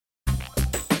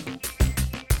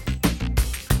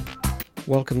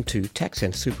Welcome to Tax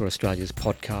and Super Australia's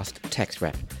podcast Tax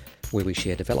Wrap, where we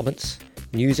share developments,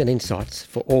 news and insights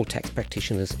for all tax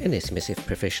practitioners and SMSF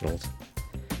professionals.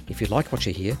 If you like what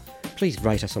you hear, please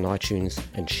rate us on iTunes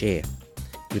and share.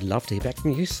 We'd love to hear back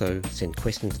from you, so send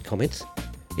questions and comments,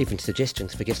 even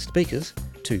suggestions for guest speakers,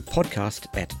 to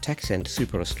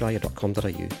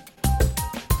podcast@taxandsuperaustralia.com.au.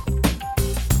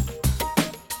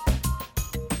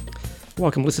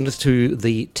 Welcome, listeners, to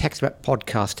the Tax Wrap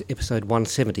Podcast, episode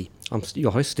 170. I'm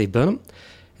your host, Steve Burnham,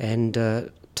 and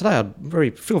today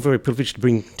I feel very privileged to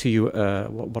bring to you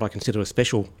what I consider a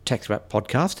special Tax Wrap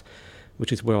podcast,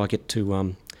 which is where I get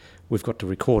to, we've got to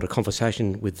record a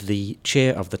conversation with the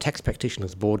Chair of the Tax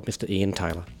Practitioners Board, Mr. Ian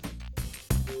Taylor.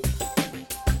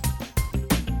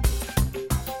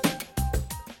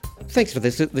 Thanks for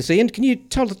this Ian. Can you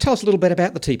tell us a little bit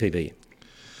about the TPB?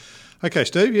 Okay,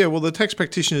 Steve. Yeah, well, the Tax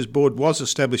Practitioners Board was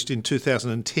established in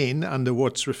 2010 under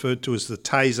what's referred to as the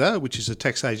TASER, which is the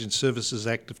Tax Agent Services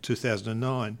Act of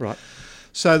 2009. Right.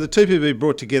 So the TPB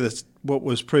brought together what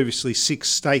was previously 6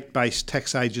 state-based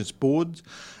tax agents boards,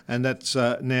 and that's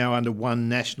now under one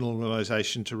national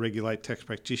organisation to regulate tax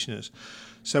practitioners.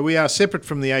 So we are separate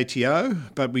from the ATO,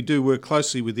 but we do work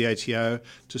closely with the ATO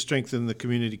to strengthen the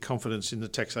community confidence in the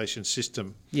taxation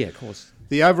system. Yeah, of course.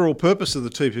 The overall purpose of the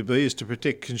TPB is to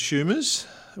protect consumers,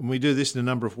 and we do this in a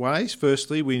number of ways.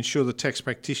 Firstly, we ensure that tax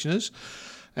practitioners,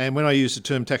 and when I use the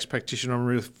term tax practitioner, I'm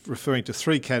referring to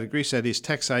 3 categories, that is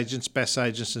tax agents, BAS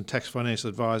agents and tax financial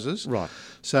advisors. Right.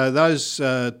 So those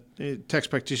tax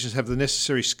practitioners have the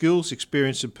necessary skills,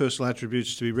 experience and personal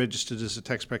attributes to be registered as a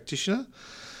tax practitioner.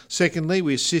 Secondly,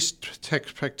 we assist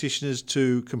tax practitioners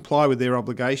to comply with their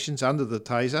obligations under the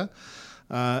TASER,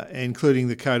 including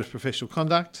the Code of Professional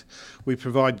Conduct. We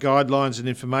provide guidelines and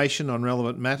information on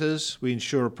relevant matters. We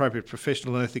ensure appropriate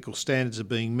professional and ethical standards are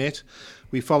being met.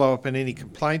 We follow up on any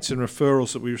complaints and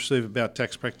referrals that we receive about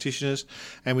tax practitioners,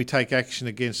 and we take action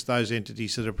against those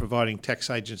entities that are providing tax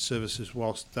agent services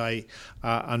whilst they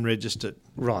are unregistered.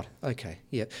 Right, okay,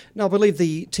 yeah. Now, I believe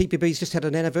the TPB's just had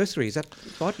an anniversary, is that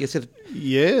right? You said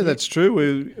Yeah, that's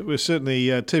true. We're certainly,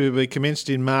 TPB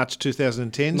commenced in March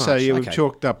 2010, so okay. we've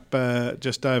chalked up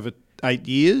just over 8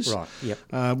 years. Right, yep.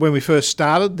 When we first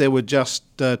started, there were just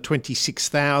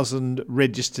 26,000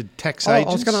 registered tax agents.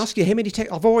 I was going to ask you, how many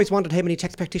I've always wondered how many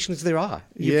tax practitioners there are.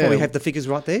 You probably have the figures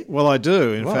right there. Well, I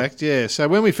do, in fact, yeah. So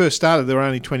when we first started, there were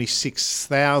only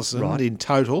 26,000 in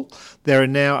total. There are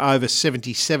now over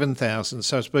 77,000,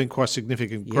 so it's been quite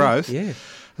significant growth. Yeah.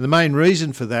 And the main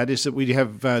reason for that is that we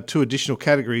have 2 additional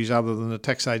categories other than the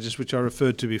tax agents, which I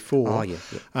referred to before. Oh, yeah.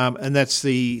 And that's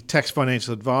the tax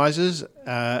financial advisors,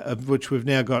 of which we've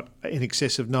now got in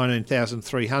excess of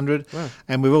 19,300. Wow.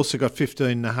 And we've also got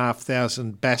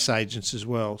 15,500 BAS agents as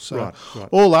well. So right.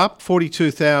 all up,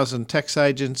 42,000 tax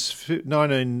agents,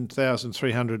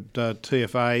 19,300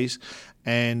 TFAs,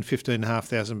 and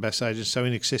 15,500 BAS agents, so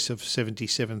in excess of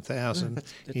 77,000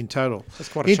 in total. That's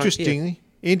quite a chunk, yeah.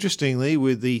 Interestingly,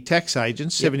 with the tax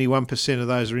agents, 71% of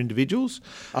those are individuals,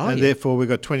 therefore we've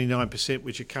got 29%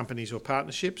 which are companies or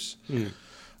partnerships.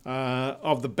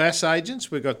 Of the BAS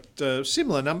agents, we've got a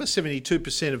similar number,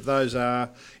 72% of those are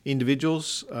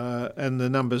individuals, and the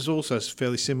numbers also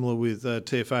fairly similar with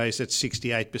TFAs, that's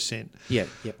 68%. Yeah.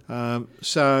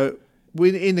 So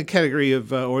in the category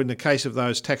of, or in the case of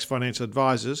those tax financial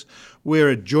advisors, we're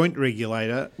a joint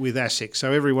regulator with ASIC.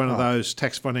 So every one of those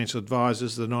tax financial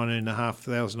advisors, the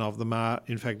 19,500 of them are,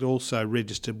 in fact, also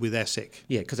registered with ASIC.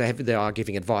 Yeah, because they are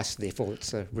giving advice, therefore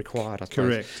it's required, I suppose.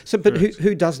 Correct. So, but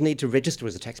who does need to register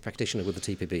as a tax practitioner with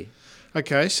the TPB?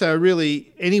 Okay, so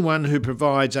really anyone who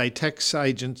provides a tax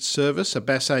agent service, a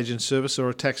BAS agent service or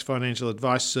a tax financial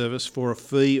advice service for a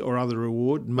fee or other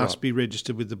reward must be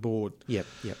registered with the board. Yep.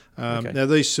 Now,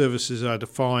 these services are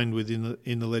defined within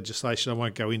the legislation. I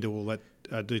won't go into all that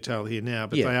detail here now,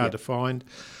 but they are defined.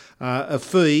 A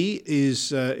fee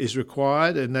is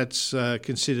required, and that's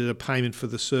considered a payment for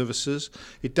the services.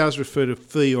 It does refer to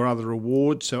fee or other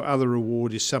reward, so other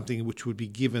reward is something which would be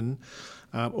given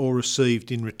or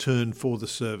received in return for the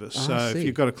service. So if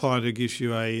you've got a client who gives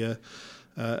you a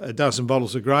dozen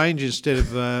bottles of Grange instead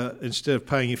of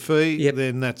paying your fee,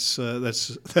 then that's other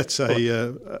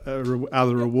reward.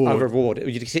 Other reward.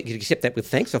 You'd accept that with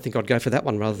thanks. I think I'd go for that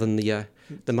one rather than the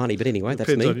money. But anyway,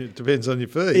 that's me. Depends on your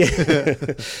fee. Yeah.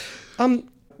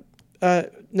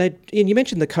 Now, Ian, you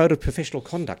mentioned the Code of Professional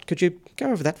Conduct. Could you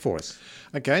go over that for us?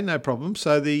 Okay, no problem.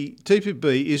 So the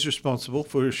TPB is responsible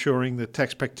for ensuring that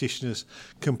tax practitioners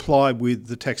comply with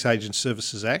the Tax Agent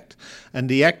Services Act, and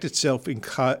the Act itself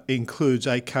includes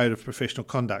a Code of Professional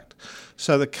Conduct.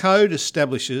 So the Code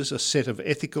establishes a set of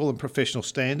ethical and professional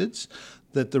standards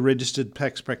that the registered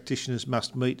tax practitioners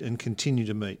must meet and continue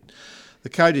to meet. The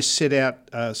code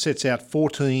sets out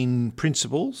 14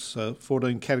 principles,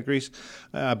 14 categories,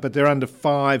 but they're under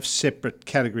 5 separate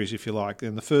categories, if you like.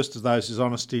 And the first of those is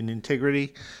honesty and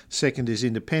integrity. Second is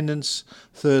independence.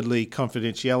 Thirdly,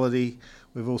 confidentiality.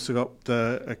 We've also got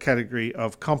a category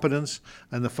of competence.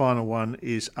 And the final one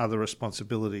is other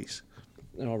responsibilities.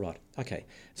 All right. Okay.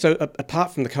 So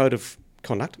apart from the Code of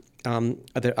Conduct, are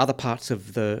there other parts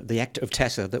of the Act of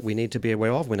TASA that we need to be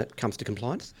aware of when it comes to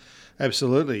compliance?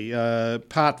 Absolutely.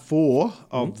 Part 4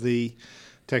 of the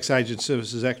Tax Agent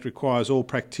Services Act requires all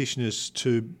practitioners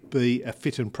to be a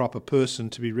fit and proper person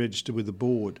to be registered with the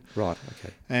board. Right,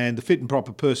 okay. And the fit and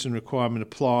proper person requirement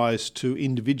applies to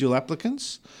individual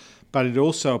applicants, but it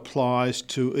also applies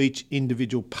to each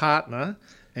individual partner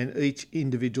and each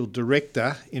individual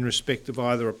director in respect of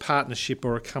either a partnership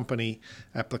or a company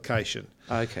application.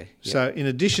 Okay. Yep. So in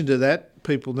addition to that,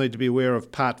 people need to be aware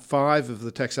of Part 5 of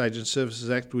the Tax Agent Services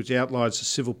Act, which outlines the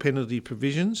civil penalty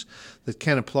provisions that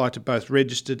can apply to both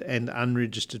registered and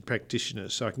unregistered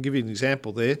practitioners. So I can give you an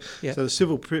example there. Yep. So the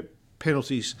civil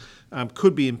penalties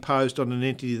could be imposed on an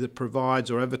entity that provides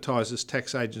or advertises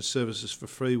tax agent services for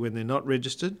free when they're not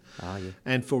registered. Yeah.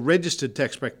 And for registered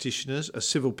tax practitioners, a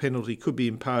civil penalty could be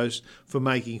imposed for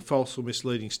making false or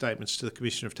misleading statements to the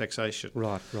Commissioner of Taxation.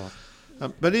 Right.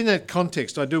 But in that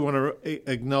context, I do want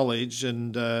to acknowledge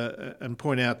and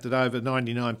point out that over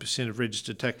 99% of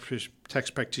registered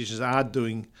tax practitioners are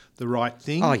doing the right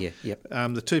thing. Oh, yeah, yep.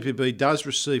 The TPB does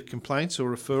receive complaints or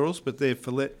referrals, but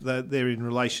they're in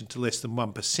relation to less than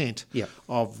 1% Yep.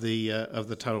 of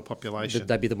the total population.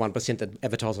 They'd be the 1% that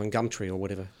advertise on Gumtree or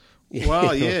whatever.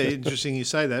 Well, yeah, interesting you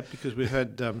say that, because we've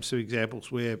had some examples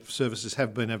where services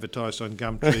have been advertised on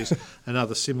Gumtrees and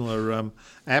other similar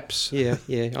apps.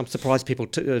 Yeah. I'm surprised people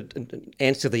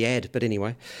answer the ad, but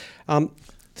anyway.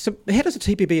 So how does the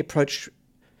TPB approach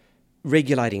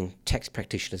regulating tax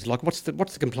practitioners? Like, what's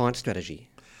the compliance strategy?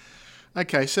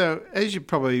 Okay, so as you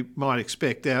probably might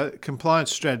expect, our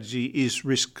compliance strategy is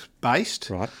risk-based.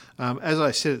 Right. As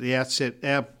I said at the outset,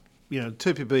 our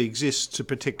TPB exists to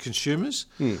protect consumers,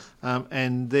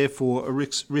 and therefore a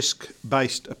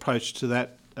risk-based approach to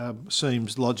that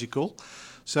seems logical.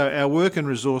 So our work and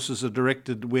resources are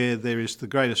directed where there is the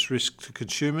greatest risk to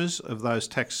consumers of those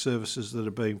tax services that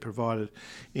are being provided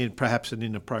in perhaps an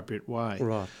inappropriate way.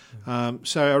 Right.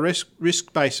 So our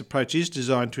risk-based approach is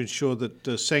designed to ensure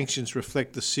that sanctions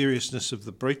reflect the seriousness of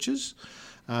the breaches,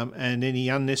 and any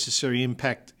unnecessary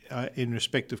impact in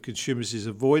respect of consumers is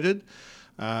avoided,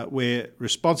 where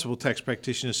responsible tax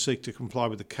practitioners seek to comply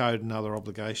with the code and other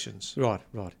obligations. Right.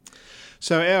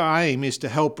 So our aim is to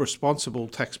help responsible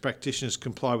tax practitioners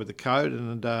comply with the code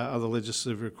and other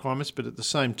legislative requirements, but at the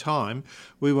same time,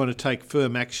 we want to take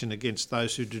firm action against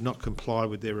those who do not comply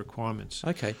with their requirements.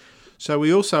 Okay. So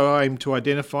we also aim to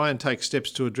identify and take steps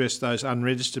to address those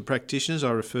unregistered practitioners I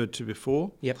referred to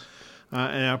before. Yep.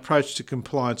 And our approach to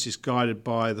compliance is guided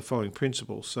by the following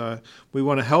principles. So we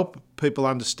want to help people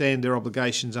understand their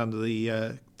obligations under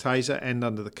the TASA and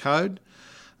under the code.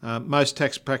 Most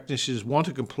tax practitioners want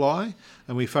to comply,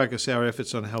 and we focus our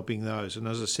efforts on helping those. And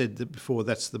as I said before,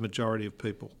 that's the majority of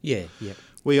people. Yeah.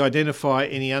 We identify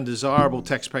any undesirable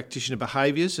tax practitioner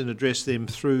behaviours and address them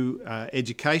through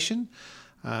education,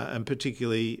 and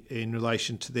particularly in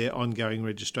relation to their ongoing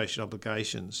registration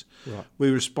obligations. Right.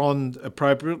 We respond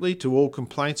appropriately to all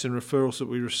complaints and referrals that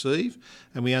we receive,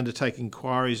 and we undertake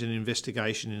inquiries and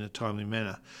investigation in a timely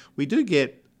manner. We do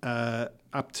get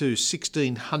up to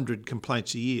 1,600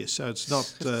 complaints a year, so it's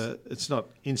not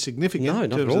insignificant No, in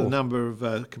not terms at of all. the number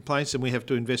of complaints, and we have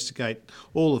to investigate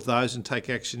all of those and take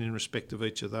action in respect of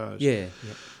each of those. Yeah.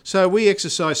 So we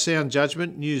exercise sound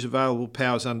judgment and use available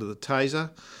powers under the TASA.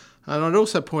 And I'd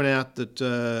also point out that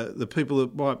the people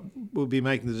that will be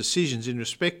making the decisions in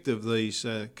respect of these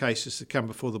cases that come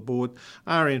before the board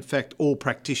are in fact all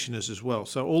practitioners as well.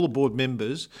 So all the board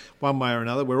members, one way or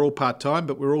another, we're all part-time,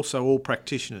 but we're also all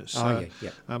practitioners. So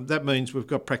that means we've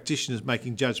got practitioners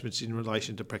making judgments in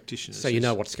relation to practitioners. So you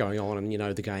know what's going on and you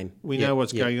know the game. We know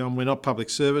what's going on. We're not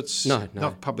public servants. No.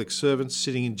 Not public servants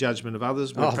sitting in judgment of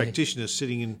others. We're practitioners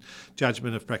sitting in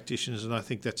judgment of practitioners, and I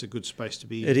think that's a good space to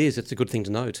be in. It is. It's a good thing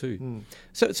to know too.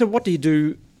 So what do you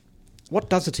do? What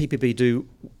does the TPB do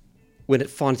when it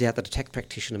finds out that a tax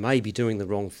practitioner may be doing the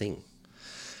wrong thing?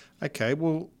 Okay,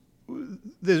 well,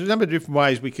 there's a number of different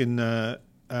ways we can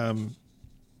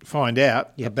find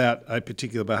out Yep. about a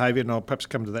particular behaviour, and I'll perhaps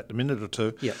come to that in a minute or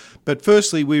two. Yep. But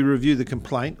firstly, we review the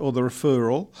complaint or the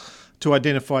referral to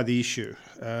identify the issue.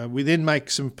 We then make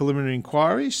some preliminary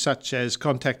inquiries, such as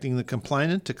contacting the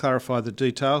complainant to clarify the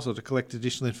details or to collect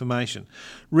additional information.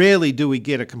 Rarely do we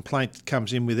get a complaint that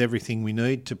comes in with everything we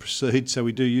need to proceed, so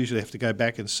we do usually have to go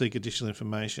back and seek additional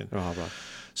information. Oh, right.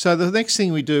 So the next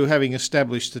thing we do, having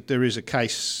established that there is a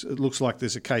case, it looks like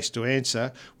there's a case to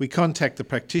answer, we contact the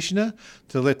practitioner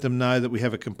to let them know that we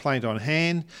have a complaint on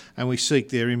hand and we seek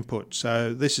their input.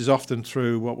 So this is often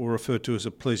through what we'll refer to as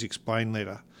a please explain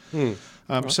letter.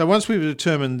 So once we've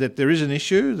determined that there is an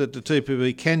issue that the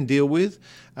TPB can deal with,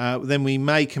 then we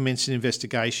may commence an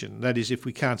investigation. That is, if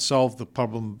we can't solve the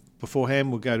problem beforehand,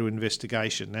 we'll go to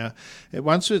investigation. Now,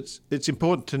 it's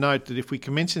important to note that if we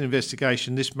commence an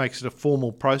investigation, this makes it a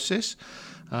formal process,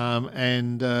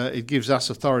 and it gives us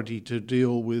authority to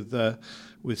deal with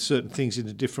certain things in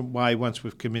a different way once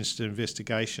we've commenced an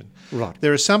investigation. Right.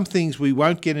 There are some things we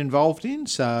won't get involved in.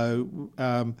 So,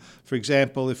 for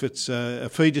example, if it's a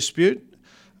fee dispute,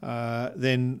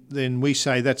 then we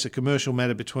say that's a commercial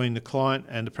matter between the client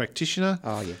and the practitioner,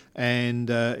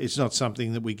 and it's not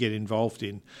something that we get involved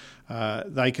in.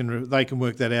 They can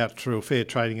work that out through a fair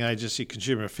trading agency,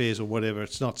 consumer affairs, or whatever.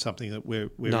 It's not something that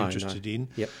we're interested in.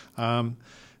 Yep.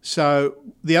 So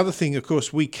the other thing, of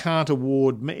course, we can't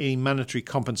award any monetary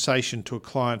compensation to a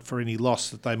client for any loss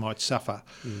that they might suffer.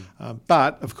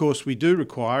 But, of course, we do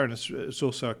require, and it's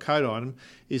also a code item,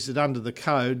 is that under the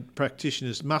code,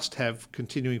 practitioners must have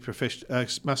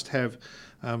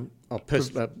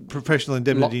professional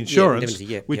indemnity insurance,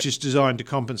 which is designed to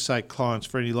compensate clients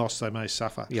for any loss they may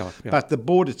suffer. But the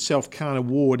board itself can't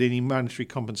award any monetary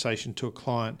compensation to a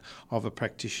client of a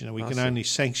practitioner. We can only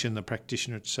sanction the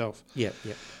practitioner itself.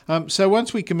 So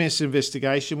once we commence the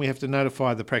investigation, we have to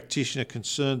notify the practitioner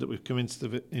concerned that we've commenced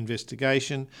the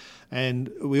investigation, and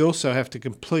we also have to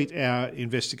complete our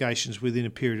investigations within a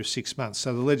period of 6 months.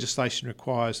 So the legislation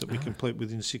requires that we complete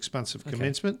within 6 months of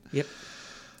commencement.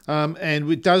 And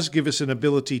it does give us an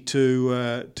ability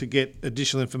to get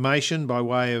additional information by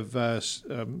way of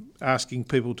asking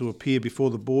people to appear before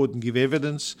the board and give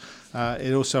evidence.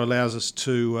 It also allows us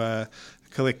to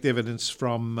collect evidence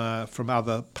from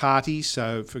other parties,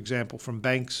 so for example from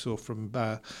banks or from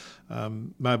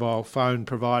mobile phone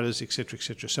providers, etc.,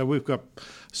 etc. So we've got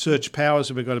search powers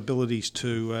and we've got abilities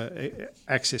to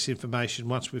access information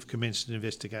once we've commenced an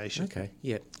investigation.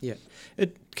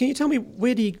 Can you tell me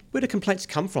where do complaints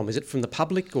come from? Is it from the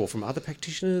public or from other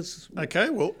practitioners? Okay,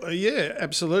 well, yeah,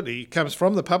 absolutely. It comes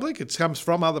from the public. It comes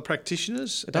from other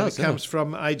practitioners. It comes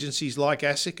from agencies like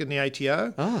ASIC and the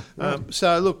ATO.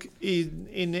 So, look,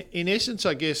 in essence,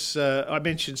 I guess I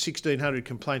mentioned 1,600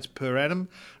 complaints per annum.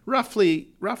 Roughly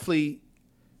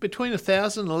between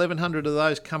 1,000 and 1,100 of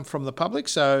those come from the public,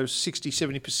 so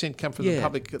 60-70% come from the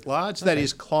public at large. That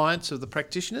is clients of the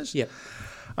practitioners.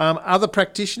 Other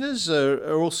practitioners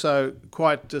are also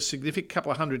quite significant. A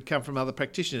couple of hundred come from other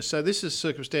practitioners. So this is a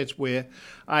circumstance where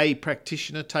a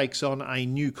practitioner takes on a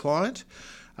new client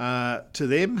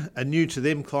a new to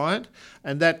them client,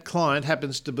 and that client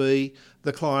happens to be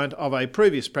the client of a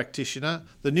previous practitioner.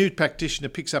 The new practitioner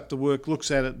picks up the work, looks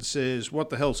at it and says, what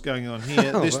the hell's going on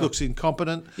here? This looks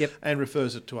incompetent, and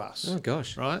refers it to us. Oh,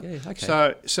 gosh. Right? Yeah,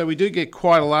 okay. So we do get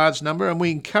quite a large number, and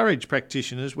we encourage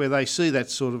practitioners where they see that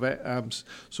sort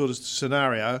of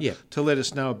scenario to let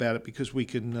us know about it, because we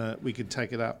can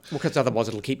take it up. Well, because otherwise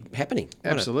it'll keep happening.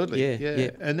 Absolutely.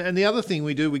 Yeah. And the other thing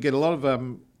we do, we get a lot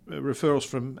of referrals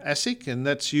from ASIC, and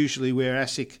that's usually where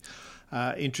ASIC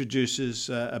introduces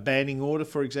a banning order,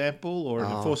 for example, or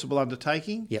an enforceable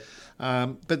undertaking.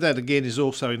 But that, again, is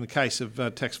also in the case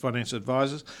of tax financial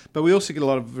advisors. But we also get a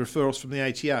lot of referrals from the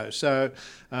ATO. So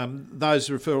those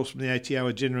referrals from the ATO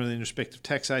are generally in respect of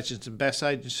tax agents and BAS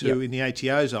agents who, in the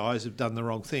ATO's eyes, have done the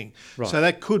wrong thing. Right. So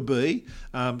that could be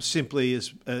simply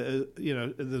as,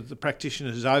 the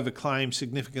practitioner has overclaimed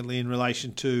significantly in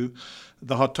relation to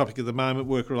the hot topic of the moment,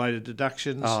 work-related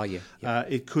deductions.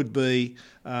 It could be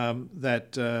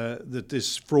that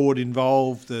there's fraud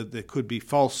involved. There could be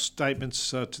false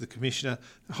statements to the commissioner.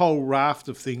 A whole raft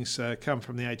of things come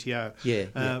from the ATO.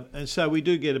 And so we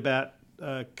do get about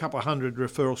a couple of hundred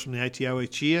referrals from the ATO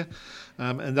each year,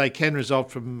 and they can result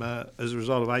from as a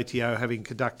result of ATO having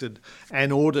conducted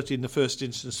an audit in the first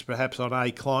instance, perhaps on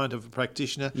a client of a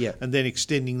practitioner, and then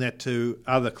extending that to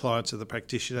other clients of the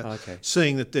practitioner,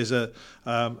 seeing that there's a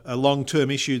long-term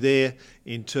issue there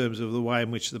in terms of the way in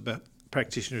which the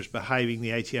practitioner is behaving,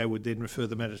 the ATO would then refer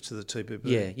the matter to the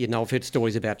TPB. Yeah, I've heard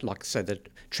stories about, like, say, the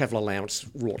travel allowance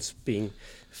rorts being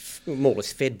more or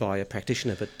less fed by a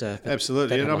practitioner, but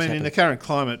absolutely. that And I mean, must in the happen. current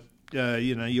climate,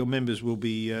 your members will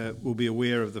be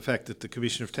aware of the fact that the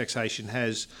Commissioner of Taxation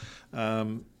has,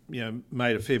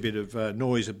 made a fair bit of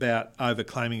noise about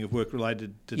overclaiming of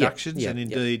work-related deductions, and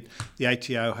indeed the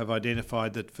ATO have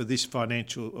identified that for this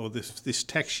financial or this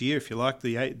tax year, if you like,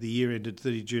 the year ended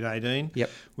 30 June 18,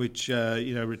 which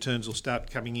returns will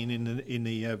start coming in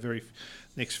the very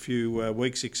next few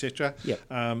weeks, etc.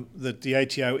 That the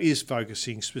ATO is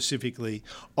focusing specifically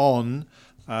on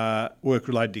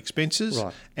work-related expenses,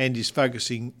 and is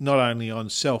focusing not only on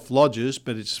self-lodgers,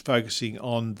 but it's focusing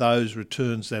on those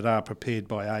returns that are prepared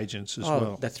by agents as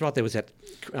well. That's right. There was that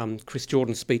Chris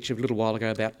Jordan speech a little while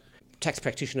ago about tax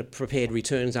practitioner prepared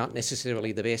returns aren't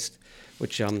necessarily the best,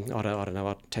 which I don't know.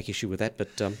 I'll take issue with that, but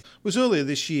it was earlier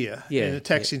this year in a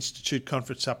Tax Institute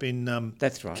conference up in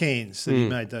that's right. Cairns that he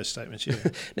made those statements. Yeah.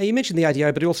 Now, you mentioned the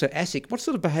ATO, but also ASIC. What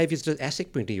sort of behaviours does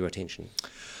ASIC bring to your attention?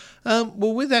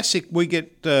 Well, with ASIC, we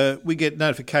get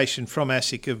notification from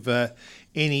ASIC of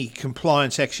any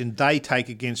compliance action they take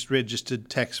against registered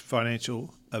tax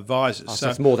financial advisors. So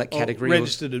it's more that category.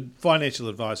 Registered financial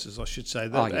advisors, I should say.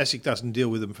 ASIC doesn't deal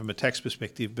with them from a tax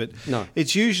perspective, but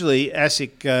it's usually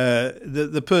ASIC.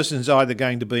 The person's either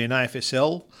going to be an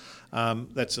AFSL.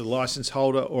 That's a licence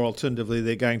holder, or alternatively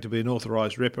they're going to be an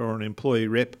authorised rep or an employee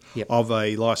rep of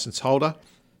a licence holder.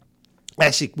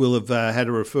 ASIC will have had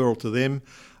a referral to them,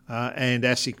 and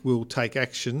ASIC will take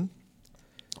action.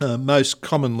 Most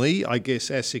commonly, I guess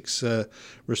ASIC's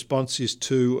response is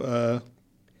to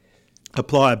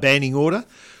apply a banning order,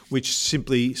 which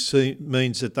simply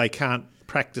means that they can't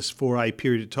practice for a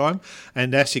period of time,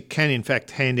 and ASIC can in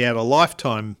fact hand out a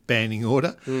lifetime banning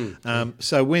order.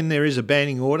 So when there is a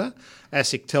banning order,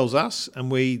 ASIC tells us,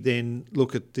 and we then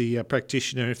look at the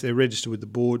practitioner. If they're registered with the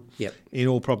board, in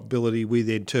all probability we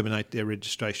then terminate their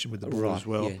registration with the board as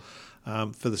well.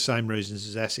 For the same reasons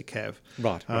as ASIC have.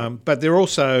 Right. But there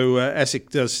also,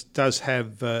 ASIC does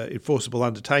have enforceable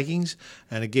undertakings,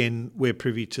 and again, we're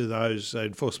privy to those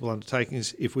enforceable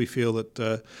undertakings if we feel that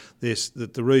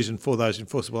that the reason for those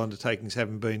enforceable undertakings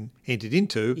haven't been entered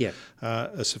into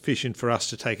are sufficient for us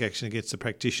to take action against the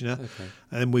practitioner,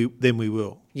 and then we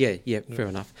will. Fair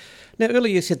enough. Now,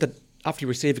 earlier you said that after you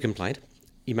receive a complaint,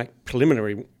 you make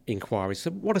preliminary inquiries.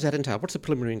 So what does that entail? What's a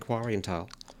preliminary inquiry entail?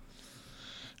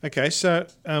 Okay, so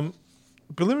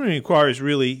preliminary inquiry is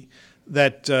really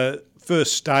that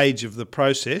first stage of the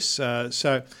process.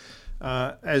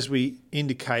 As we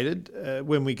indicated,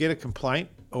 when we get a complaint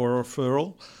or a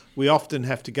referral, we often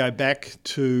have to go back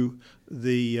to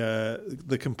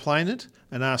the complainant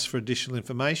and ask for additional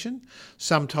information.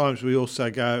 Sometimes we also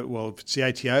go, well, if it's the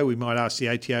ATO, we might ask the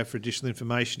ATO for additional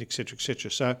information, etc., etc.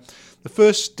 So the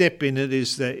first step in it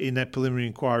is that in that preliminary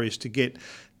inquiry is to get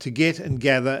and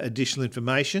gather additional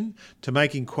information, to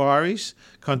make inquiries,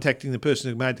 contacting the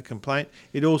person who made the complaint.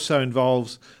 It also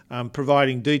involves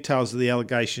providing details of the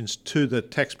allegations to the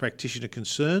tax practitioner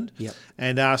concerned,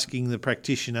 and asking the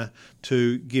practitioner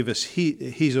to give us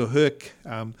his or her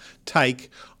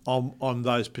take on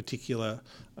those particular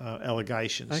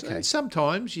allegations. Okay. And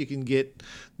sometimes you can get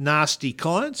nasty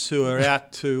clients who are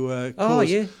out to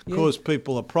cause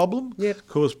people a problem,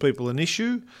 cause people an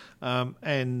issue,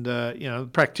 and the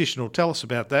practitioner will tell us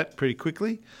about that pretty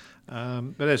quickly.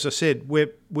 But as I said,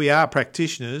 we are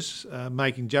practitioners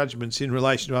making judgments in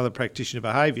relation to other practitioner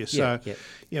behaviour. So,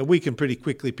 we can pretty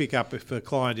quickly pick up if a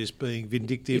client is being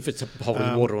vindictive, if it's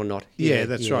holding water or not.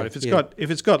 That's right.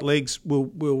 If it's got legs,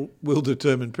 we'll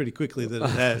determine pretty quickly that it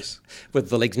has. Whether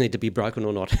the legs need to be broken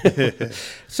or not.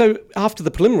 So after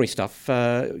the preliminary stuff,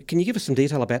 can you give us some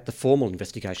detail about the formal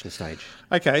investigation stage?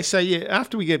 Okay, so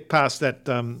after we get past that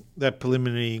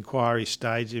preliminary inquiry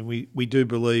stage, and we do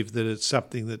believe that it's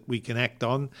something that we can act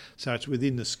on, so it's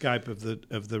within the scope of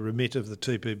the remit of the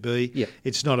TPB.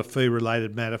 It's not a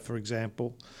fee-related matter, for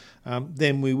example.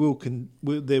 Then we will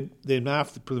then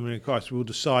after the preliminary inquiry, we'll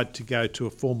decide to go to a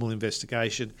formal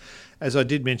investigation. As I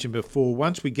did mention before,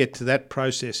 once we get to that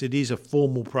process, it is a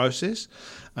formal process,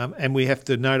 and we have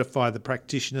to notify the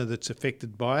practitioner that's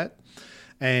affected by it.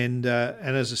 And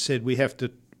as I said, we have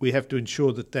to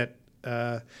ensure that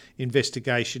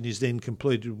investigation is then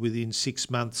completed within 6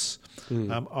 months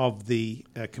of the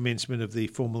commencement of the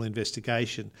formal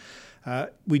investigation.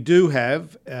 We do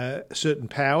have certain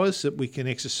powers that we can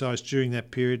exercise during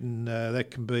that period, and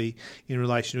that can be in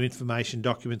relation to information,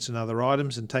 documents and other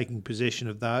items, and taking possession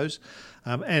of those.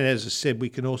 And as I said, we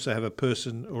can also have a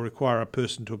person or require a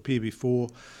person to appear before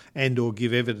and or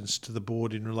give evidence to the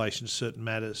board in relation to certain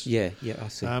matters. Yeah, I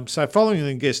see. So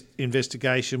following the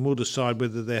investigation, we'll decide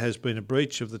whether there has been a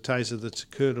breach of the TASER that's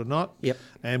occurred or not,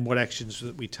 and what actions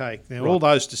that we take. Now, all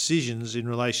those decisions in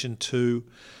relation to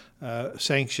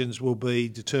sanctions will be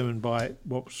determined by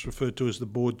what's referred to as the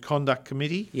Board Conduct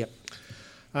Committee.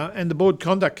 And the Board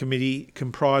Conduct Committee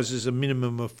comprises a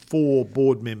minimum of 4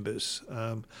 board members.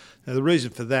 Now, the reason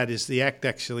for that is the Act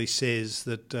actually says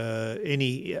that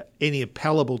any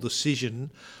appellable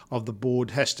decision of the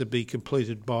board has to be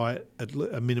completed by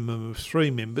a minimum of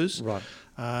 3 members. Right.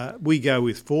 We go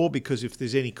with 4 because if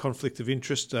there's any conflict of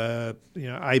interest, a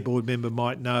board member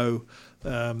might know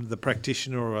the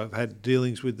practitioner or have had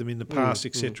dealings with them in the past,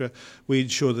 etc. We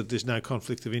ensure that there's no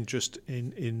conflict of interest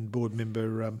in board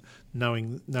member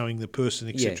knowing the person,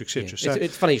 etc., etc. So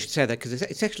it's funny you should say that because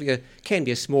it's actually can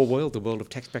be a small world, the world of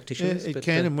tax practitioners. It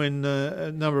can, and when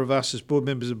a number of us as board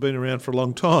members have been around for a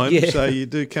long time, so you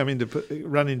do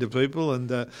run into people, and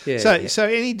so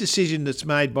any decision that's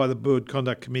made by the Board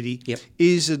Conduct Committee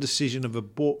is a decision of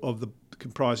the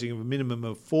comprising of a minimum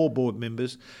of 4 board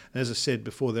members. And as I said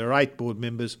before, there are 8 board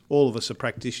members. All of us are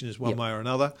practitioners one way or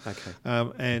another. Okay.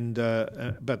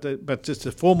 But it's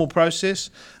a formal process.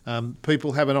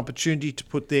 People have an opportunity to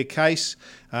put their case,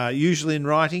 usually in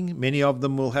writing. Many of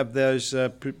them will have those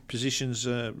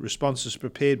responses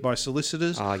prepared by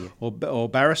solicitors or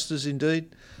barristers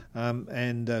indeed.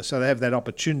 So they have that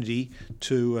opportunity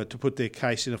to put their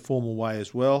case in a formal way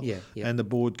as well. And the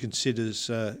board considers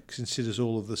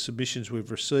all of the submissions we've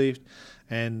received,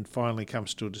 and finally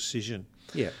comes to a decision.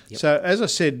 So as I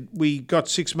said, we got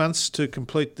 6 months to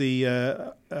complete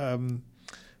the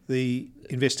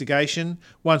investigation.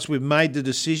 Once we've made the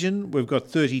decision, we've got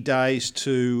 30 days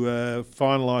to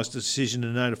finalise the decision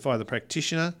and notify the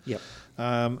practitioner.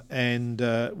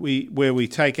 Where we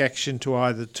take action to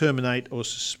either terminate or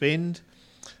suspend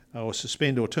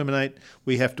or terminate,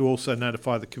 we have to also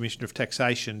notify the Commissioner of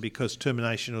Taxation, because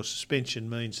termination or suspension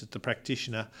means that the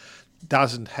practitioner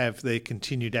doesn't have their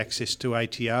continued access to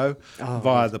ATO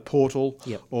via the portal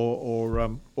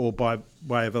or by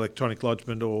way of electronic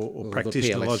lodgement or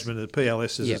practitioner lodgement, the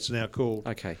PLS as it's now called.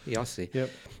 Okay, I see.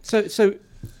 So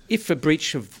if a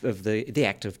breach of the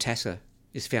Act of TASER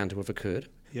is found to have occurred,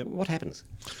 what happens?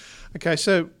 Okay,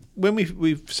 so when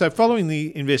following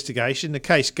the investigation, the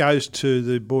case goes to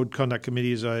the Board Conduct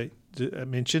Committee, as I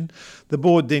mentioned. The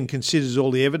board then considers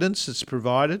all the evidence that's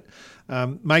provided,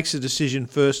 makes a decision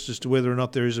first as to whether or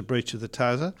not there is a breach of the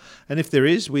TASER, and if there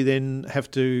is, we then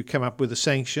have to come up with a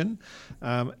sanction,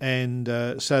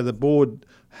 so the board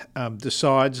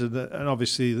decides, and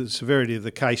obviously the severity of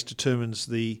the case determines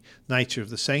the nature of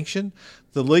the sanction.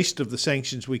 The least of the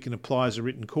sanctions we can apply is a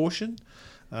written caution.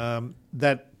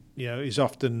 That is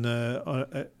often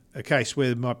a case where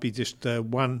there might be just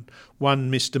one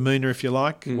misdemeanour, if you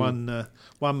like, one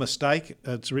mistake.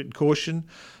 It's a written caution.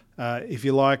 If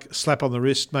you like, slap on the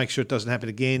wrist, make sure it doesn't happen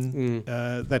again,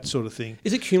 that sort of thing.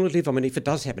 Is it cumulative? I mean, if it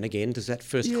does happen again, does that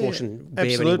first caution bear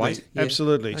any weight?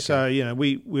 Absolutely. Okay. So,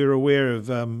 we're aware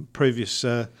of previous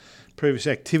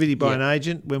activity by an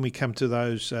agent when we come to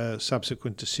those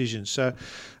subsequent decisions. So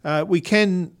we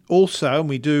can also, and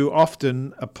we do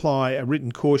often, apply a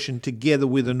written caution together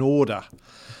with an order.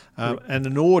 And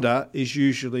an order is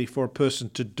usually for a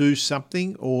person to do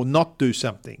something or not do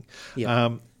something.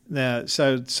 Now,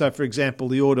 so for example,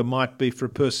 the order might be for a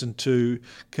person to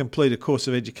complete a course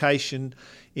of education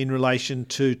in relation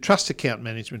to trust account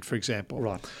management, for example.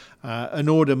 Right. An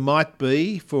order might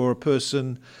be for a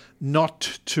person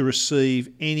not to receive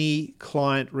any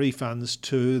client refunds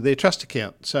to their trust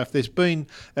account. So if there's been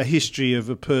a history of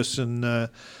a person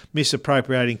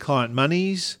misappropriating client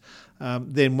monies,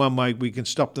 then one way we can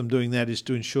stop them doing that is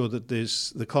to ensure that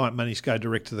the client monies go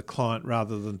direct to the client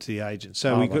rather than to the agent.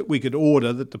 So we could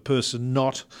order that the person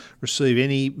not receive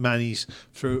any monies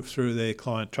through their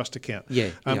client trust account.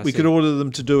 We could order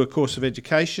them to do a course of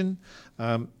education,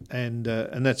 and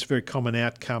that's a very common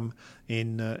outcome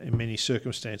in many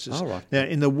circumstances. Now,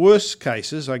 in the worst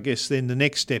cases, I guess then the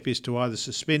next step is to either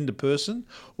suspend a person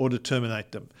or to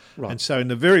terminate them. And so in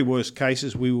the very worst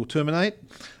cases, we will terminate.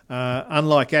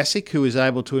 Unlike ASIC, who is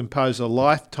able to impose a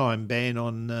lifetime ban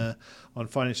on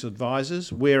financial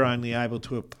advisors, we're only able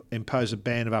to impose a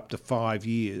ban of up to 5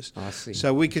 years. I see.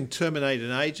 So we can terminate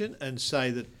an agent and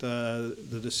say that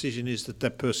the decision is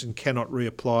that person cannot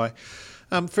reapply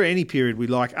For any period, we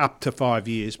like up to 5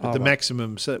 years, but the right.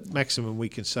 maximum we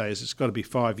can say is it's got to be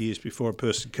 5 years before a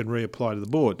person can reapply to the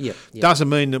board. Yep. Doesn't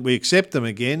mean that we accept them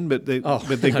again, but they've got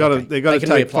to take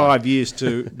reapply. 5 years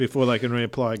before they can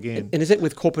reapply again. And is that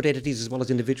with corporate entities as well as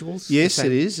individuals? Yes,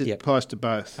 it is. It applies to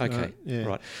both. Okay, yeah.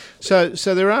 right. So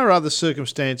there are other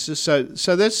circumstances. So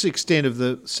that's the extent of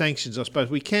the sanctions, I suppose.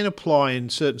 We can apply in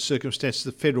certain circumstances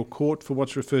the federal court for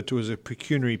what's referred to as a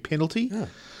pecuniary penalty. Oh.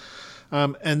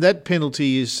 And that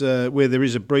penalty is where there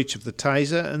is a breach of the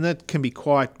taser, and that can be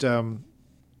quite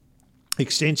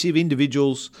extensive.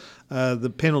 Individuals,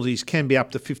 the penalties can be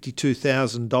up to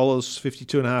 $52,000,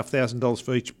 $52,500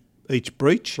 for each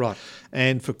breach. Right.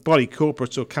 And for body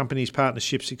corporates or companies,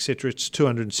 partnerships, etc., it's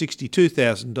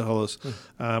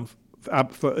 $262,000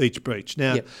 up for each breach.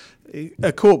 Now,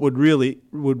 a court would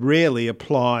rarely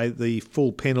apply the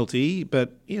full penalty,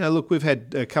 but look, we've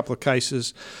had a couple of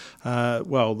cases.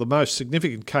 The most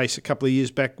significant case a couple of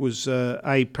years back was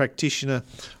a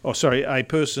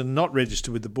person not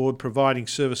registered with the board providing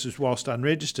services whilst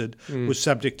unregistered was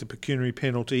subject to pecuniary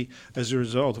penalty as a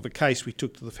result of a case we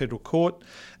took to the federal court,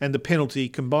 and the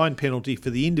combined penalty for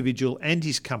the individual and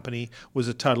his company was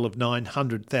a total of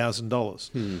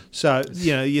 $900,000. So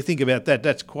you think about that.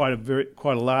 That's quite a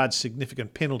large,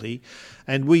 significant penalty,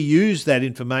 and we use that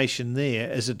information there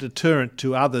as a deterrent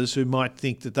to others who might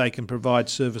think that they can provide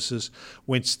services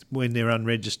when they're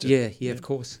unregistered. Yeah, of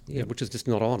course. Yeah, which is just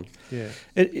not on. Yeah.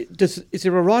 Is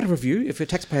there a right of review if a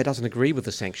taxpayer doesn't agree with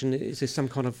the sanction? Is there some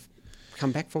kind of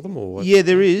comeback for them, or? Yeah,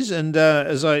 there is, and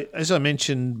as I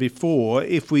mentioned before,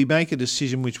 if we make a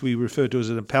decision which we refer to as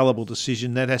an appellable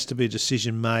decision, that has to be a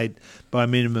decision made by a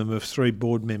minimum of 3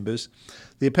 board members.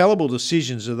 The appellable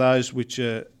decisions are those which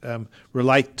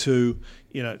relate to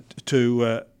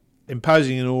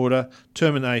imposing an order,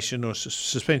 termination or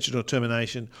suspension or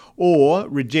termination, or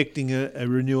rejecting a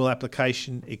renewal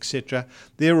application, etc.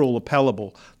 They're all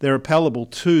appellable. They're appellable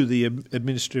to the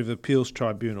Administrative Appeals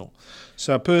Tribunal.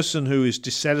 So a person who is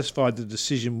dissatisfied with the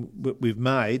decision we've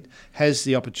made has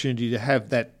the opportunity to have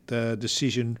that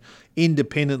decision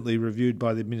independently reviewed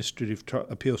by the Administrative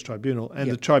Appeals Tribunal, and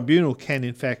the tribunal can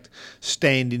in fact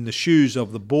stand in the shoes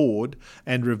of the board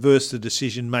and reverse the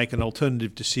decision, make an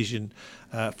alternative decision,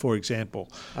 for example.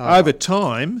 Over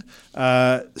time,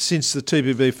 since the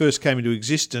TPB first came into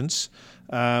existence,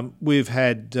 we've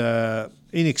had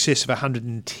in excess of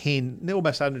 110,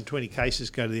 almost 120 cases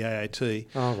go to the AAT,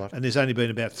 and there's only been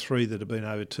about 3 that have been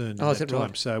overturned in that time.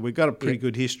 Right? So we've got a pretty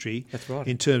good history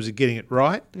in terms of getting it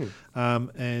right.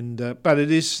 But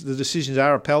the decisions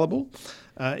are appellable.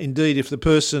 Indeed, if the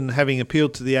person having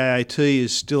appealed to the AAT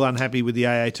is still unhappy with the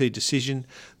AAT decision,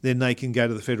 then they can go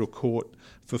to the federal court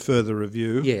for further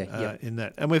review in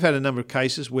that. And we've had a number of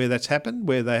cases where that's happened,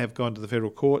 where they have gone to the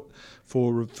federal court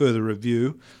for further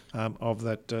review of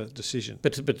that decision.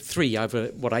 But 3 over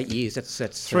 8 years?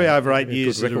 That's 3 over 8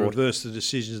 years to reverse the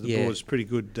decisions of the board is pretty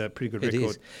good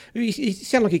record. Is. You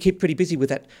sound like you keep pretty busy with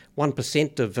that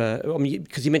 1% of.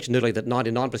 Because you mentioned earlier that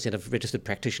 99% of registered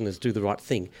practitioners do the right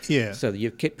thing. Yeah. So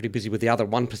you keep pretty busy with the other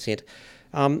 1%.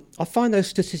 I find those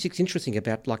statistics interesting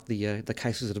about like the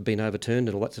cases that have been overturned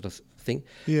and all that sort of thing.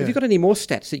 Yeah. Have you got any more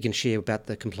stats that you can share about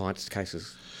the compliance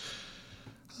cases?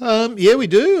 Yeah, we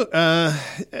do.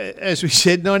 As we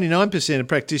said, 99% of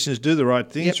practitioners do the right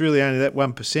thing. It's really only that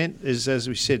 1%. As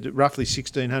we said, roughly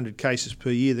 1,600 cases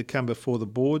per year that come before the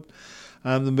board.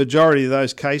 The majority of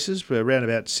those cases, around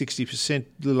about 60%, a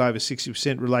little over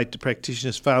 60%, relate to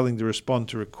practitioners failing to respond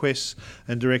to requests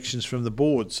and directions from the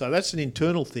board. So that's an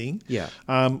internal thing. Yeah.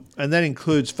 And that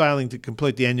includes failing to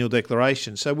complete the annual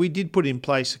declaration. So we did put in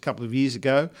place a couple of years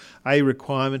ago a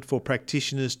requirement for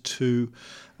practitioners to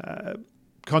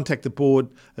contact the board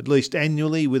at least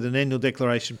annually with an annual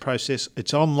declaration process.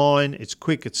 It's online, it's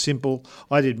quick, it's simple.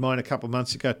 I did mine a couple of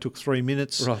months ago, it took 3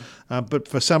 minutes. Right. But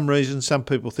for some reason, some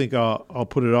people think, I'll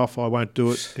put it off, I won't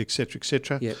do it, etc.,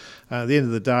 etc. Yep. At the end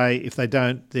of the day, if they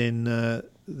don't, then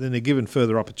they're given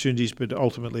further opportunities, but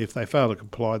ultimately if they fail to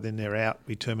comply, then they're out,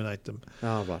 we terminate them.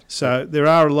 Oh, right. So there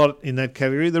are a lot in that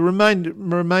category. The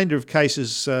remainder of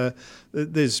cases,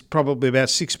 there's probably about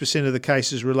 6% of the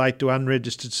cases relate to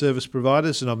unregistered service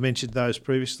providers, and I've mentioned those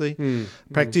previously.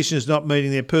 Practitioners not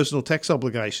meeting their personal tax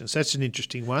obligations. That's an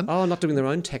interesting one. Oh, not doing their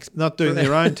own tax. Not doing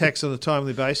their own tax on a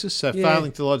timely basis, so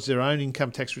failing to lodge their own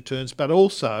income tax returns, but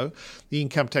also the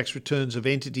income tax returns of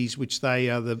entities which they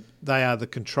are the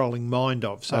controlling mind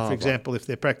of. So, for example, if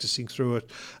they're practicing through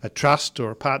a trust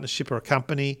or a partnership or a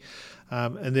company,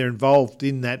 and they're involved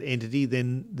in that entity,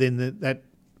 then that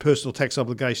personal tax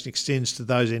obligation extends to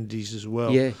those entities as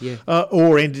well. Yeah.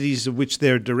 Or entities of which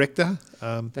they're a director,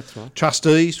 That's right.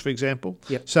 Trustees, for example.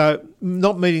 Yep. So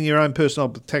not meeting your own personal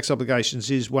tax obligations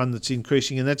is one that's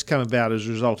increasing, and that's come about as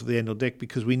a result of the annual deck,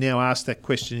 because we now ask that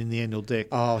question in the annual deck.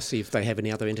 Oh, see if they have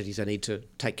any other entities they need to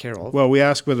take care of. Well, we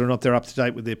ask whether or not they're up to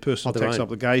date with their personal their tax own.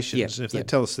 obligations. Yep, And if they yep.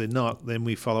 tell us they're not, then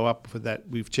we follow up with that.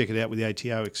 We check it out with the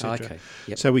ATO, etc. Okay,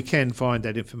 yep. So we can find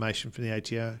that information from the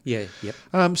ATO. Yeah,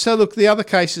 yep. So look, the other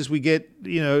cases we get,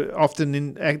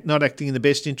 often not acting in the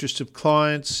best interest of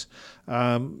clients,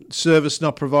 service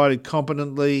not provided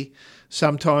competently,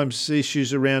 sometimes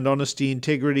issues around honesty,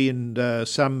 integrity, and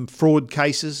some fraud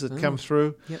cases that come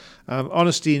through. Yep.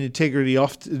 Honesty and integrity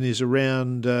often is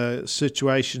around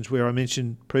situations where I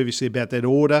mentioned previously about that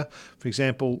order, for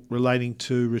example, relating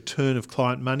to return of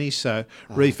client money, so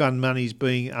refund monies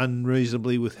being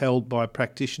unreasonably withheld by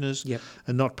practitioners Yep.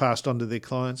 and not passed on to their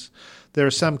clients. There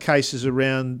are some cases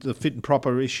around the fit and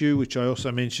proper issue, which I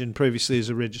also mentioned previously as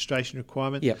a registration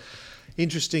requirement. Yep.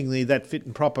 Interestingly, that fit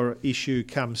and proper issue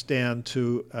comes down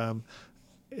to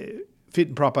fit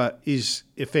and proper is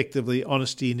effectively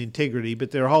honesty and integrity,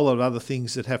 but there are a whole lot of other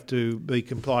things that have to be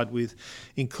complied with,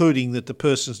 including that the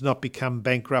person's not become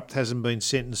bankrupt, hasn't been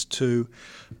sentenced to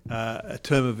a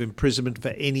term of imprisonment for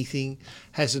anything,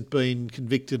 hasn't been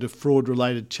convicted of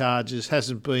fraud-related charges,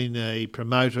 hasn't been a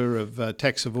promoter of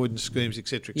tax avoidance schemes,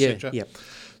 etc., etc. Yep.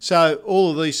 So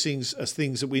all of these things are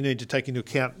things that we need to take into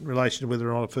account in relation to whether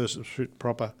or not a person's fit and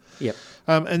proper. Yep.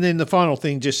 And then the final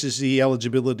thing just is the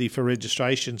eligibility for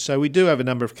registration. So we do have a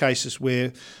number of cases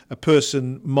where a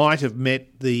person might have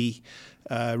met the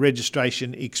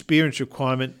registration experience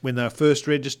requirement when they were first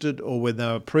registered or when they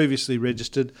were previously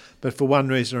registered, but for one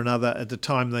reason or another, at the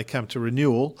time they come to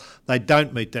renewal, they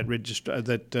don't meet that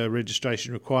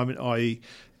registration requirement, i.e.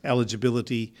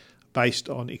 eligibility based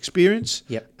on experience,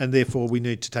 Yep. and therefore we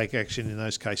need to take action in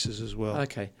those cases as well.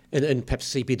 Okay. And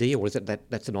perhaps CPD, or is it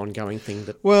that's an ongoing thing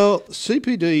that... Well,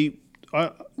 CPD,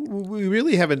 we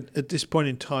really haven't at this point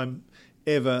in time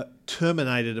ever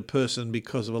terminated a person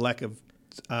because of a lack of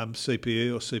CPE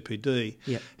or CPD.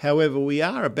 Yep. However, we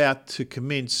are about to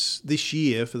commence this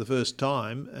year for the first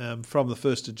time, from the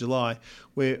 1st of July,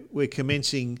 we're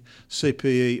commencing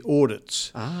CPE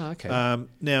audits. Ah, okay.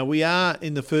 Now, we are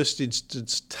in the first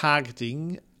instance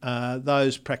targeting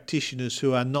those practitioners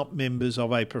who are not members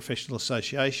of a professional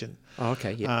association. Oh,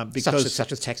 okay, yeah. Because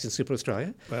Such as Tax and Super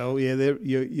Australia? well, yeah,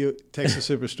 your Tax and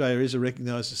Super Australia is a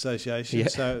recognised association,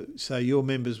 Yeah. so your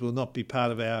members will not be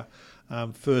part of our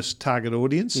first target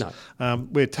audience. No.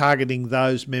 We're targeting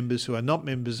those members who are not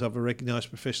members of a recognised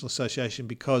professional association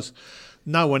because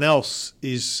no one else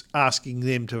is asking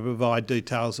them to provide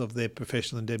details of their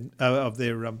professional of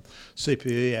their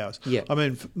CPE hours. Yeah. I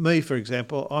mean, me, for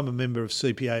example, I'm a member of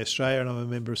CPA Australia and I'm a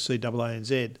member of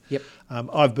CAANZ. Yep.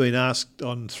 I've been asked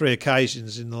on 3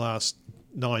 occasions in the last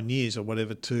 9 years or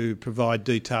whatever to provide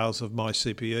details of my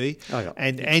CPE. Oh, yeah.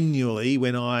 And annually,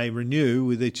 when I renew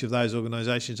with each of those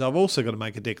organisations, I've also got to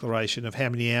make a declaration of how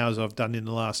many hours I've done in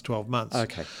the last 12 months.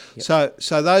 Okay. Yep.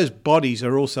 So those bodies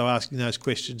are also asking those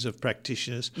questions of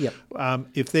practitioners. Yep.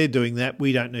 If they're doing that,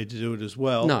 we don't need to do it as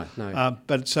well. No.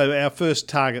 But so our first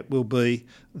target will be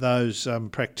those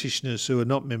practitioners who are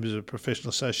not members of a professional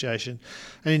association.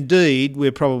 And indeed,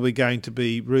 we're probably going to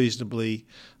be reasonably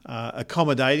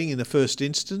accommodating in the first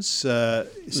instance. So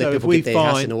if we get their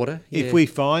house find in order. if Yeah. we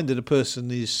find that a person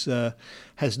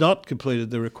has not completed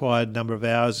the required number of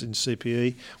hours in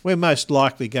CPE, we're most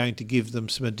likely going to give them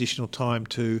some additional time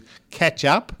to catch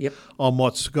up Yep. on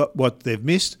what they've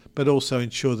missed, but also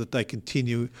ensure that they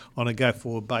continue on a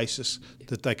go-forward basis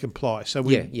that they comply. So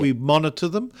we monitor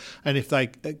them, and if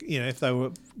they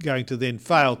were going to then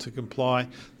fail to comply,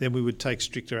 then we would take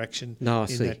stricter action No, I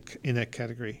see. in that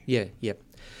category. Yeah, yep.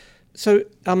 So,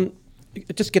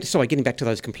 getting back to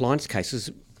those compliance cases,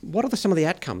 what are some of the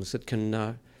outcomes that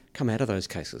can come out of those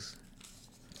cases?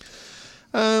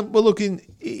 Well, look,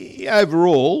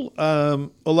 overall,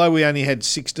 although we only had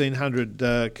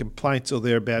 1,600 complaints or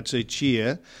thereabouts each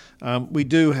year, we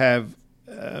do have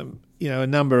a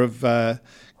number of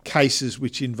cases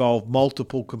which involve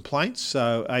multiple complaints.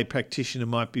 So a practitioner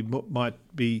might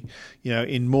be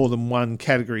in more than one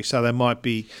category. So they might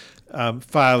be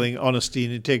failing honesty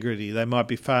and integrity. They might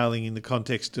be failing in the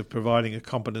context of providing a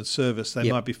competent service. They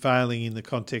might be failing in the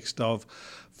context of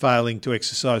failing to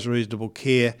exercise reasonable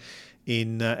care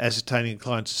in ascertaining a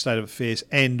client's state of affairs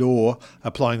and or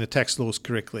applying the tax laws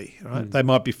correctly. Right? They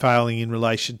might be failing in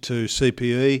relation to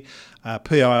CPE.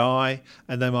 PII,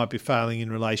 and they might be failing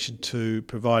in relation to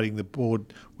providing the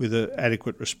board with an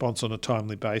adequate response on a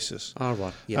timely basis. Oh,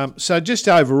 right. Yeah. So just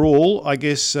overall, I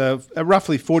guess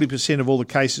roughly 40% of all the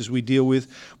cases we deal with,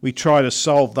 we try to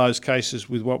solve those cases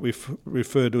with what we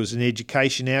refer to as an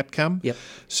education outcome. Yep.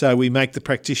 So we make the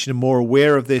practitioner more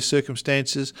aware of their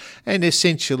circumstances, and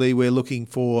essentially we're looking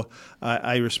for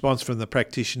a response from the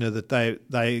practitioner that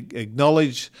they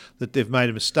acknowledge that they've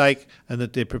made a mistake and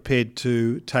that they're prepared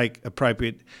to take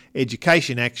appropriate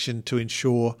education action to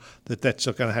ensure that that's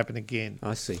not going to happen again.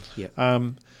 I see. Yeah.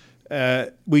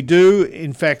 We do,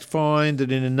 in fact, find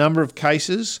that in a number of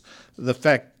cases, the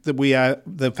fact that we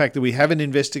have an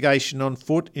investigation on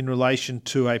foot in relation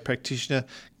to a practitioner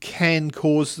can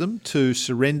cause them to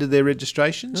surrender their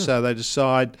registration. So they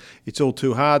decide it's all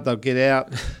too hard, they'll get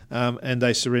out, and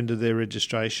they surrender their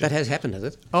registration. That has happened, has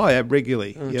it? Oh, yeah,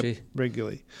 regularly. Oh, yep, gee.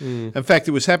 regularly. In fact,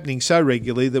 it was happening so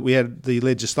regularly that we had the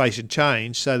legislation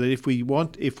changed so that if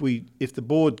the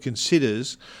board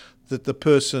considers that the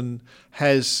person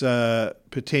has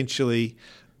potentially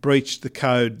breached the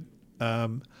code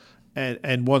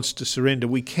and wants to surrender,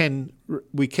 we can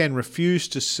refuse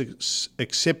to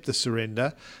accept the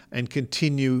surrender and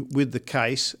continue with the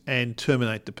case and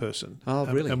terminate the person. Oh,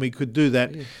 really? And we could do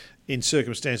that in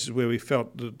circumstances where we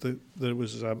felt that it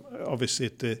was obviously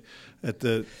at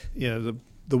the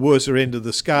worser end of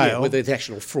the scale. Yeah, whether it's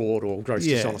actual fraud or gross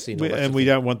dishonesty. And we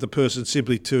don't want the person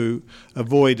simply to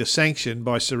avoid a sanction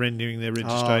by surrendering their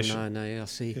registration. Oh, no, I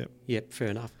see. Yep, fair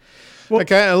enough. Well,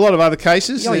 okay, a lot of other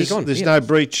cases, there's Yeah. no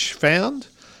breach found,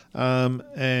 and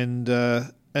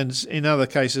in other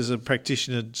cases, a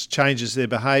practitioner changes their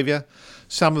behaviour.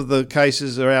 Some of the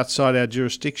cases are outside our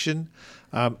jurisdiction,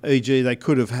 e.g., they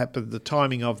could have happened. The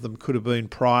timing of them could have been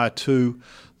prior to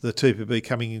the TPB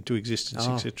coming into existence,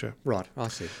 etc. Right, I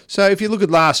see. So, if you look at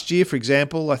last year, for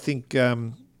example, I think.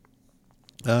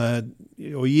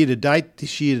 Or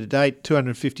this year to date,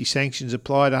 250 sanctions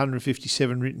applied,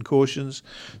 157 written cautions,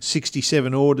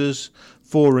 67 orders,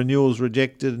 4 renewals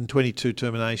rejected, and 22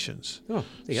 terminations. Oh,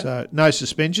 there you go. So no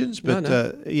suspensions, but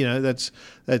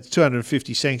that's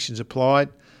 250 sanctions applied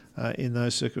in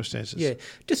those circumstances. Yeah.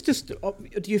 Just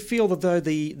do you feel that though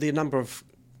the number of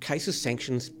cases,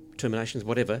 sanctions, terminations,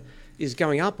 whatever, is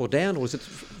going up or down, or is it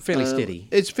fairly steady?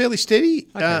 It's fairly steady.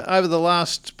 Okay. Over the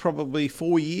last probably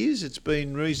 4 years, it's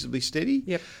been reasonably steady.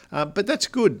 Yep. But that's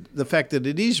good, the fact that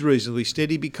it is reasonably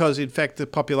steady, because, in fact, the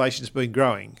population's been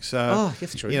growing. So,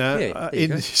 that's true.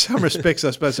 In some respects, I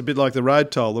suppose, a bit like the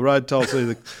road toll. The road toll's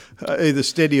either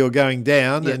steady or going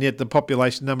down, and yet the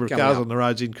population number of cars on the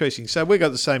road's increasing. So we've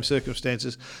got the same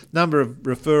circumstances. Number of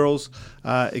referrals,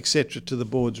 etc., to the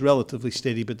board's relatively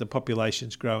steady, but the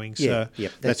population's growing. So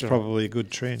that's probably a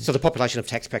good trend. So the population of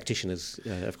tax practitioners,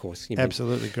 of course.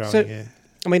 Absolutely growing, so,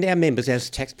 I mean, our members as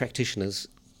tax practitioners,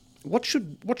 what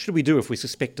should we do if we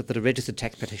suspect that a registered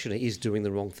tax practitioner is doing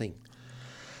the wrong thing?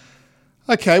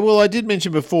 Okay, well, I did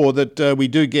mention before that we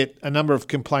do get a number of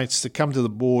complaints that come to the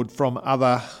board from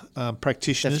other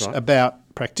practitioners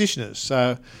about practitioners.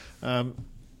 So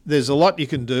there's a lot you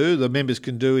can do, the members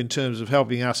can do, in terms of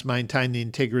helping us maintain the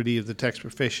integrity of the tax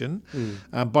profession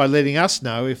by letting us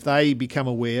know if they become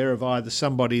aware of either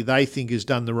somebody they think has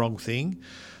done the wrong thing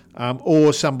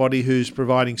or somebody who's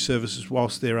providing services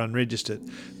whilst they're unregistered.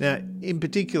 Now, in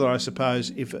particular, I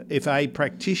suppose, if a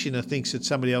practitioner thinks that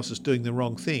somebody else is doing the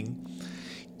wrong thing,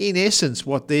 in essence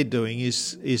what they're doing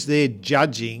is they're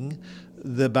judging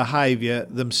the behaviour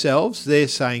themselves. They're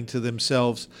saying to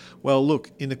themselves, well, look,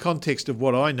 in the context of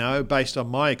what I know, based on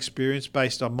my experience,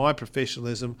 based on my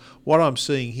professionalism, what I'm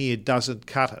seeing here doesn't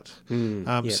cut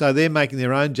it. So they're making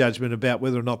their own judgment about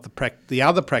whether or not the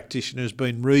other practitioner has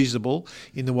been reasonable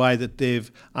in the way that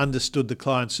they've understood the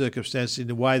client's circumstances, in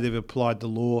the way they've applied the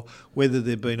law, whether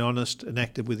they've been honest and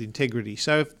acted with integrity.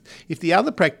 So if the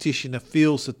other practitioner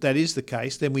feels that is the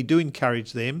case, then we do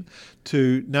encourage them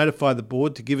to notify the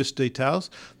board, to give us details.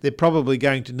 They're probably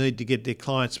going to need to get their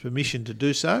client's permission to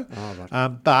do so.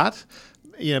 But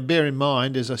bear in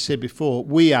mind, as I said before,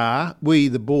 we,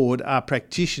 the board, are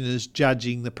practitioners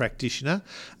judging the practitioner.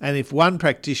 And if one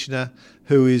practitioner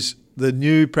who is the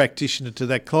new practitioner to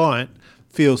that client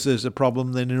feels there's a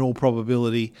problem, then in all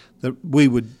probability that we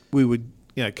would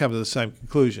come to the same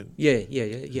conclusion.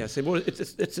 Yeah. So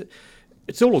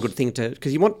it's all a good thing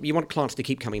because you want clients to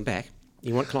keep coming back.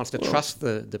 You want clients to trust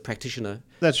the practitioner.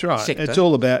 That's right. Sector.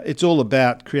 It's all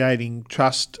about creating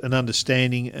trust and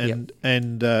understanding,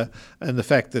 and the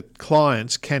fact that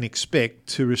clients can expect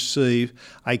to receive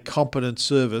a competent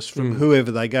service from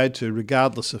whoever they go to,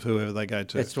 regardless of whoever they go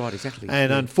to. That's right, exactly.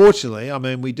 And unfortunately, I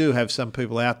mean, we do have some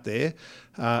people out there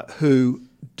who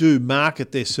do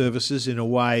market their services in a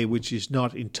way which is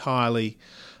not entirely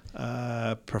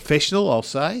professional, I'll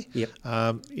say. Yep.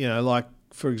 Like,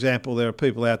 for example, there are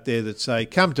people out there that say,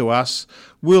 come to us,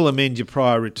 we'll amend your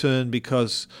prior return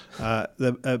because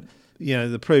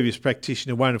the previous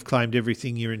practitioner won't have claimed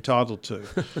everything you're entitled to.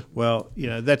 Well,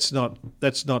 that's not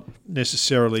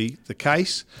necessarily the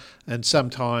case, and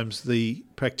sometimes the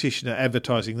practitioner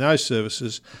advertising those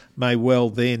services may well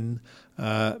then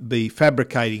be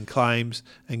fabricating claims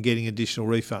and getting additional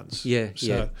refunds.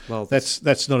 Yeah. Well,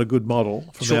 that's not a good model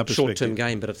from our perspective. Short-term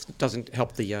gain, but it doesn't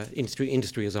help the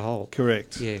industry as a whole.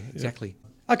 Correct. Yeah, exactly.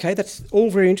 Okay, that's all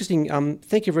very interesting.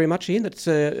 Thank you very much, Ian. It's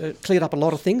cleared up a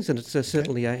lot of things, and it's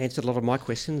certainly answered a lot of my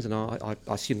questions, and I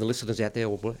assume the listeners out there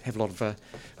will have a lot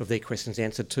of their questions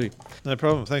answered too. No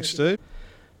problem. Thanks, Steve.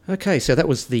 Okay, so that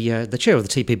was the chair of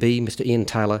the TPB, Mr. Ian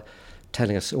Taylor,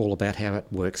 telling us all about how it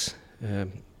works.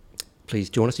 Please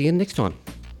join us again next time.